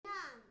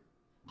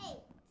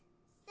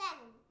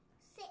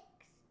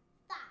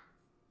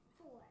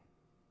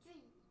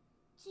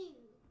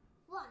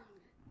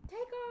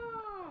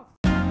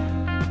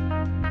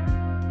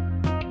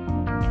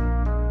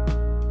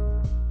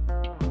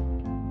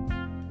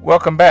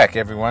Welcome back,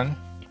 everyone.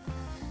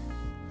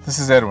 This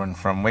is Edwin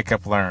from Wake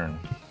Up Learn.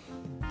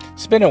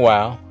 It's been a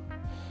while.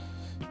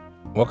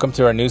 Welcome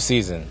to our new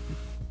season.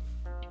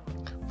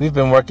 We've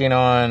been working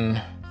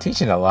on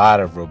teaching a lot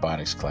of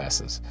robotics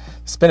classes.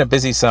 It's been a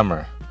busy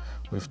summer.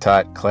 We've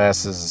taught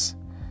classes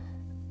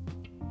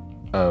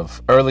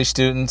of early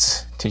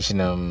students, teaching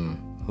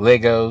them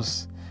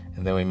Legos,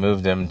 and then we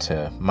moved them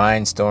to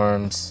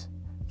Mindstorms.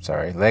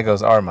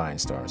 Legos are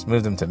Mindstorms.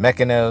 Moved them to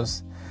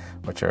Mechanos,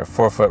 which are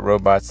 4-foot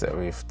robots that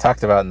we've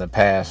talked about in the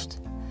past.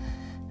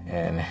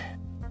 And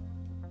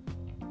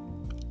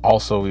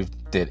also we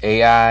did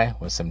AI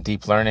with some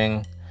deep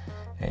learning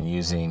and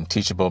using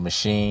teachable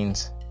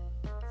machines.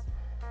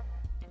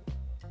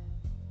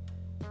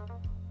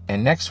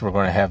 And next we're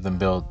going to have them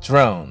build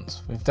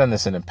drones. We've done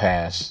this in the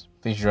past.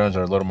 These drones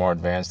are a little more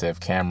advanced. They have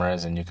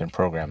cameras and you can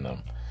program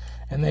them.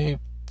 And they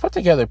put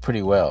together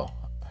pretty well.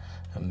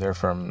 They're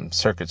from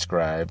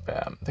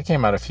CircuitScribe. They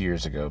came out a few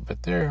years ago,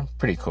 but they're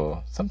pretty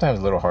cool. Sometimes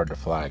a little hard to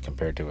fly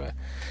compared to a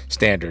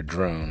standard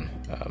drone.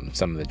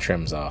 Some of the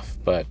trim's off,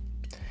 but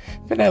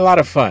it's been a lot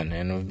of fun.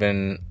 And we've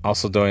been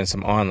also doing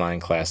some online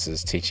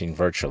classes teaching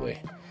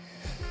virtually.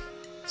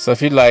 So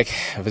if you'd like,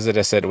 visit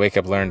us at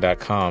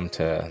wakeuplearn.com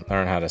to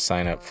learn how to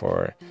sign up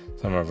for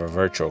some of our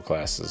virtual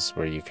classes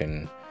where you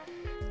can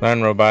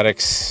learn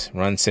robotics,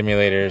 run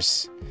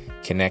simulators,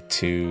 connect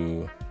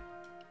to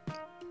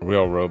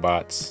real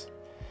robots,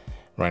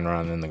 run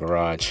around in the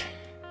garage.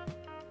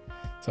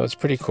 So it's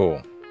pretty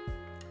cool.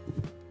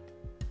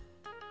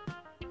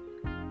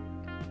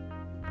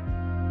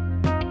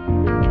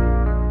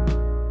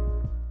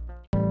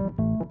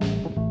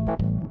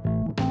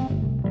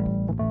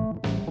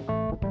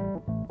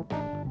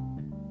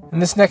 In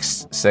this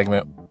next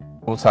segment,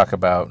 we'll talk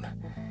about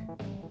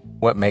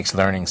what makes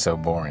learning so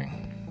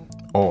boring,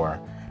 or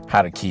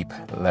how to keep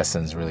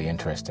lessons really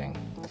interesting.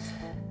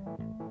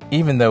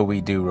 Even though we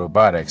do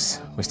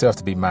robotics, we still have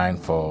to be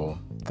mindful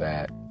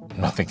that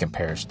nothing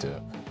compares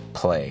to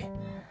play,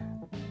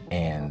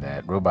 and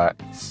that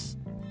robots,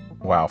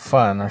 while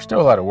fun, are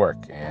still a lot of work,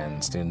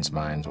 and students'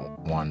 minds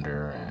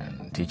wander,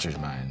 and teachers'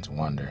 minds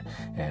wander,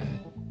 and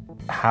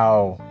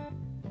how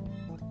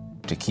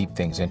to keep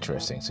things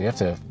interesting. So you have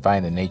to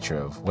find the nature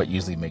of what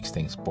usually makes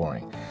things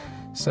boring.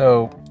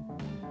 So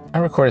I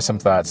recorded some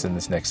thoughts in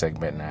this next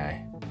segment, and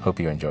I hope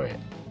you enjoy it.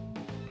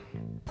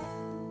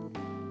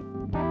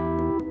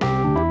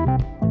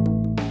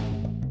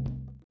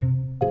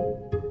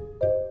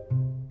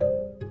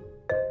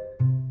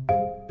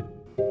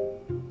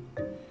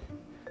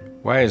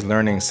 Why is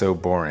learning so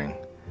boring?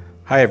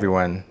 Hi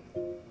everyone,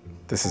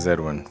 this is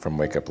Edwin from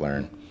Wake Up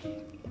Learn.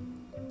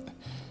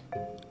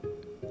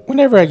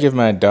 Whenever I give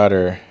my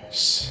daughter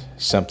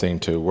something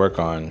to work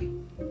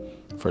on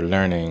for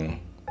learning,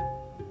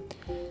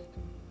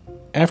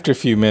 after a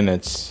few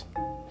minutes,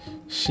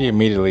 she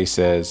immediately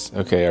says,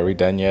 "Okay, are we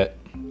done yet?"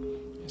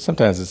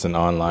 Sometimes it's an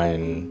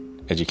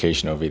online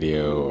educational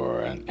video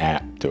or an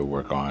app to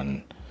work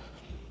on,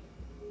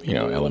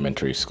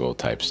 elementary school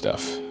type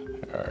stuff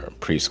or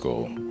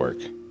preschool work.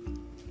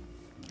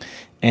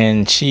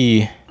 And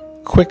she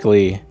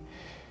quickly,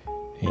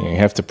 you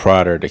have to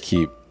prod her to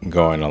keep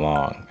going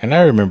along. And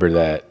I remember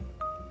that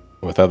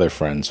with other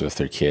friends with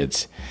their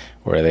kids,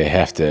 where they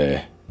have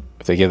to,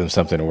 if they give them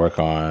something to work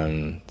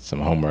on,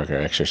 some homework or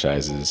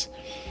exercises,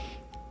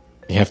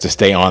 you have to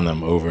stay on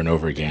them over and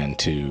over again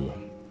to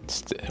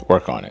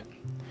work on it.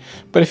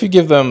 But if you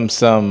give them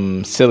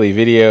some silly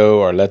video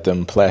or let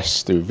them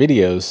flash through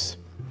videos,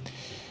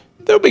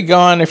 they'll be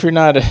gone. If you're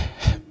not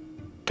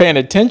paying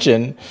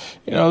attention,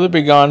 they'll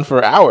be gone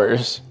for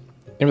hours.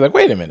 You'll be like,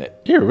 "Wait a minute,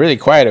 you're really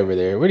quiet over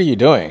there. What are you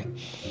doing?"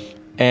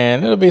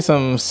 And it'll be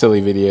some silly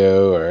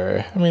video,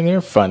 or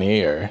they're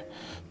funny,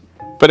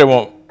 but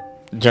it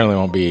generally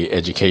won't be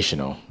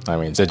educational.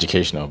 It's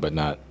educational, but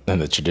not in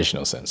the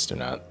traditional sense. They're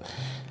not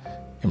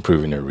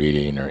improving their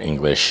reading or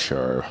English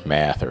or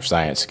math or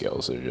science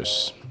skills. They're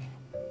just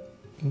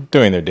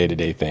doing their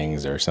day-to-day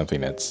things or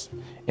something that's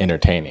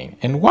entertaining.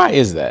 And why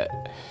is that?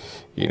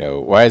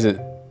 Why is it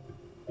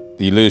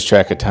you lose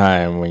track of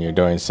time when you're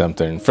doing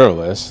something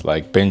frivolous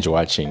like binge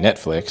watching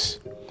Netflix?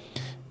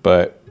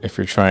 But if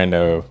you're trying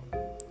to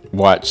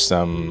watch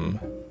some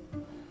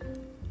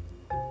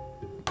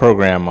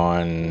program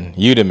on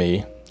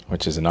Udemy,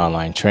 which is an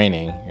online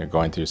training, you're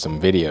going through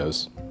some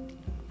videos,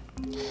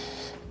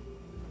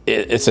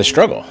 it's a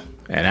struggle.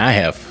 And I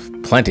have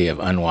plenty of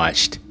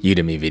unwatched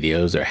Udemy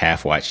videos or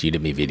half-watched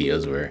Udemy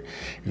videos where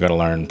you're going to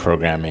learn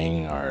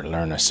programming or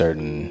learn a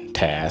certain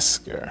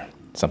task or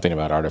something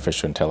about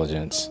artificial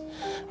intelligence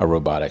or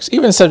robotics,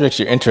 even subjects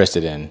you're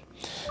interested in.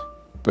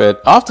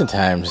 But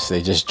oftentimes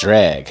they just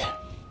drag.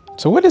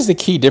 So what is the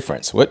key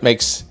difference? What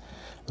makes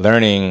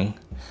learning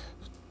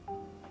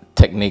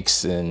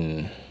techniques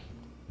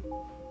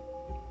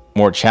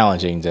more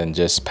challenging than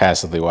just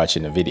passively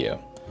watching a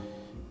video?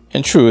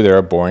 And true, there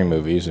are boring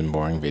movies and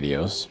boring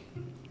videos.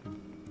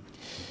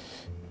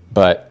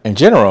 But in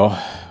general,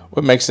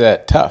 what makes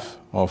that tough?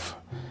 Well,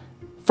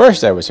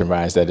 first I was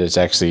surprised that it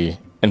actually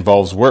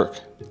involves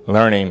work.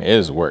 Learning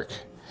is work.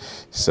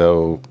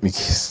 So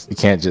you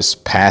can't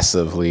just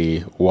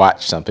passively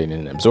watch something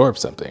and absorb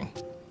something.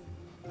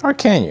 Or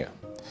can you?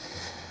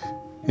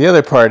 The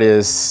other part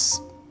is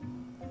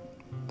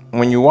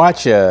when you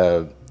watch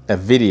a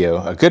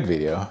video, a good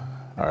video,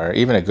 or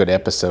even a good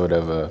episode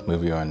of a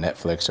movie on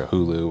Netflix or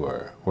Hulu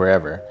or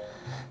wherever,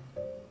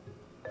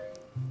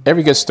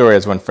 every good story,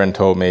 as one friend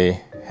told me,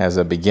 has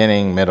a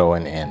beginning, middle,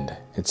 and end.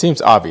 It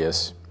seems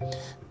obvious,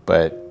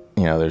 but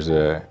there's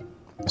a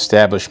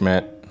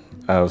establishment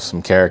of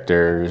some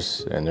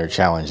characters and their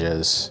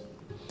challenges,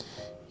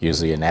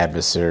 usually an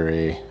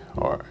adversary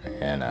or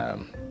an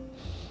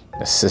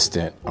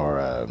assistant or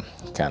a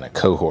kind of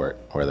cohort,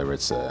 whether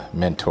it's a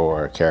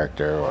mentor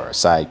character or a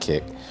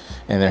sidekick,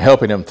 and they're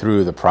helping them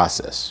through the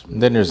process.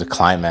 And then there's a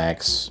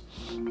climax,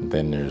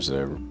 then there's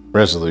a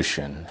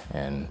resolution,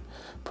 and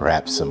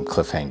perhaps some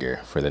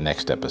cliffhanger for the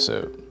next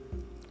episode.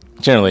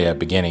 Generally a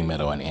beginning,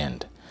 middle, and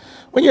end.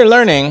 When you're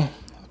learning,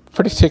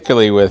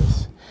 particularly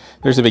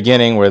there's a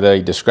beginning where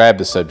they describe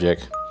the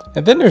subject,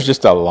 and then there's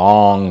just a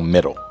long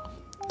middle.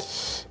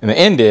 And the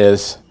end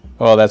is,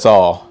 well, that's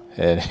all.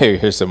 And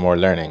here's some more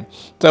learning.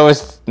 So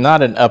it's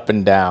not an up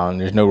and down.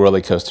 There's no roller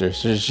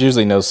coasters. There's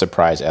usually no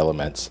surprise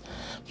elements.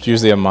 It's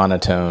usually a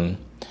monotone.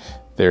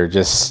 They're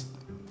just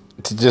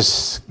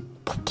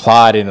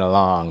plodding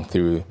along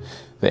through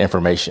the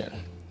information.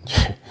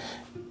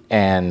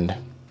 And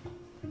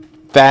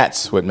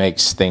that's what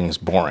makes things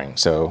boring.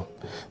 So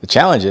the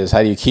challenge is,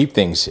 how do you keep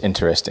things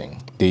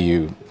interesting? Do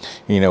you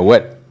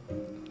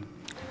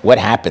what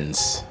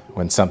happens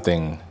when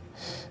something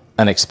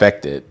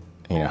unexpected?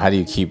 How do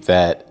you keep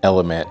that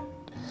element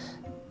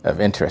of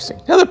interesting?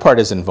 The other part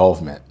is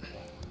involvement.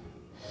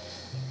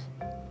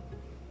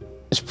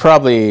 It's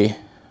probably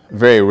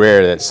very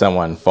rare that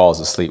someone falls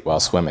asleep while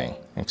swimming,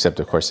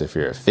 except of course if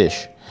you're a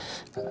fish.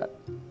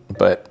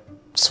 But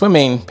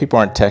swimming, people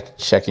aren't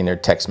checking their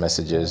text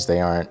messages.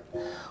 They aren't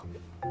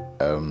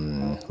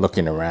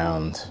looking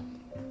around.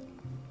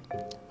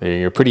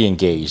 You're pretty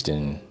engaged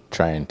in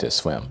trying to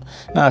swim.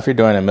 Now, if you're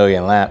doing a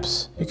million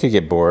laps, you could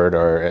get bored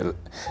or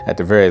at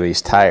the very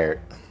least tired.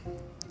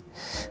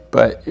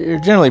 But you're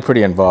generally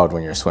pretty involved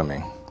when you're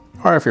swimming.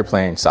 Or if you're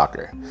playing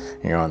soccer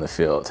and you're on the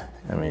field.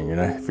 I mean,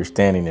 if you're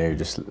standing there, you're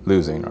just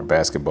losing, or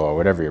basketball,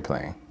 whatever you're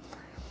playing.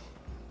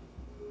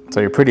 So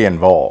you're pretty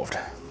involved.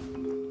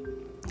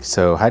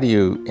 So how do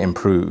you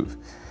improve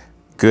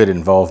good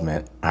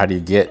involvement? How do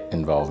you get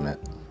involvement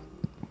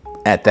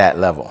at that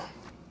level?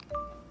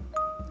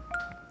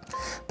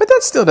 But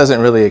that still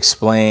doesn't really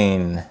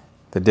explain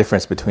the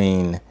difference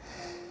between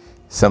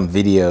some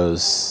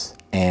videos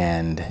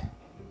and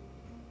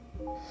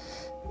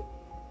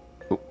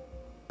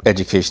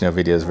educational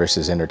videos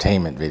versus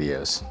entertainment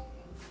videos.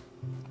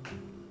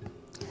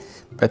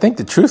 But I think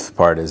the truth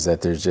part is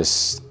that there's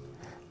just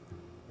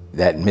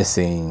that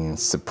missing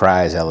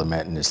surprise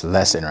element, and it's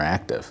less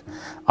interactive.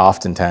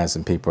 Oftentimes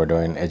when people are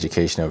doing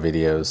educational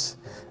videos,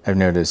 I've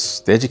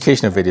noticed the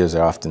educational videos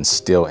are often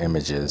still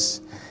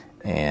images,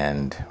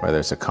 and whether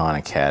it's a Khan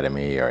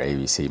Academy or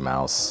ABC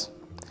Mouse,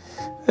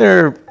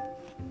 they're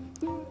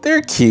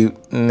cute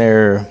and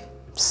they're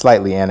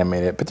slightly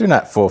animated, but they're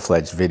not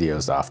full-fledged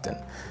videos often,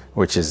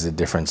 which is the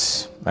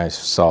difference I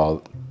saw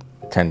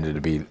tended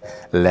to be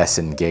less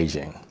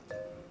engaging.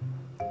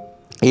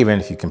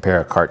 Even if you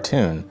compare a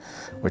cartoon,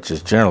 which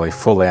is generally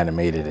full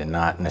animated and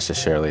not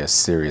necessarily a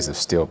series of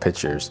still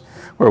pictures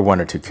where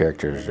one or two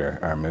characters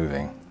are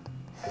moving.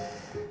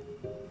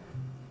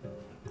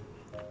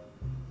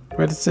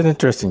 But it's an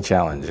interesting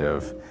challenge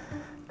of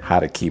how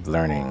to keep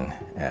learning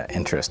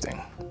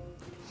interesting,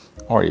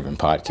 or even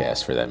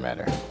podcasts for that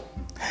matter.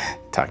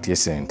 Talk to you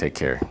soon. Take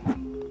care.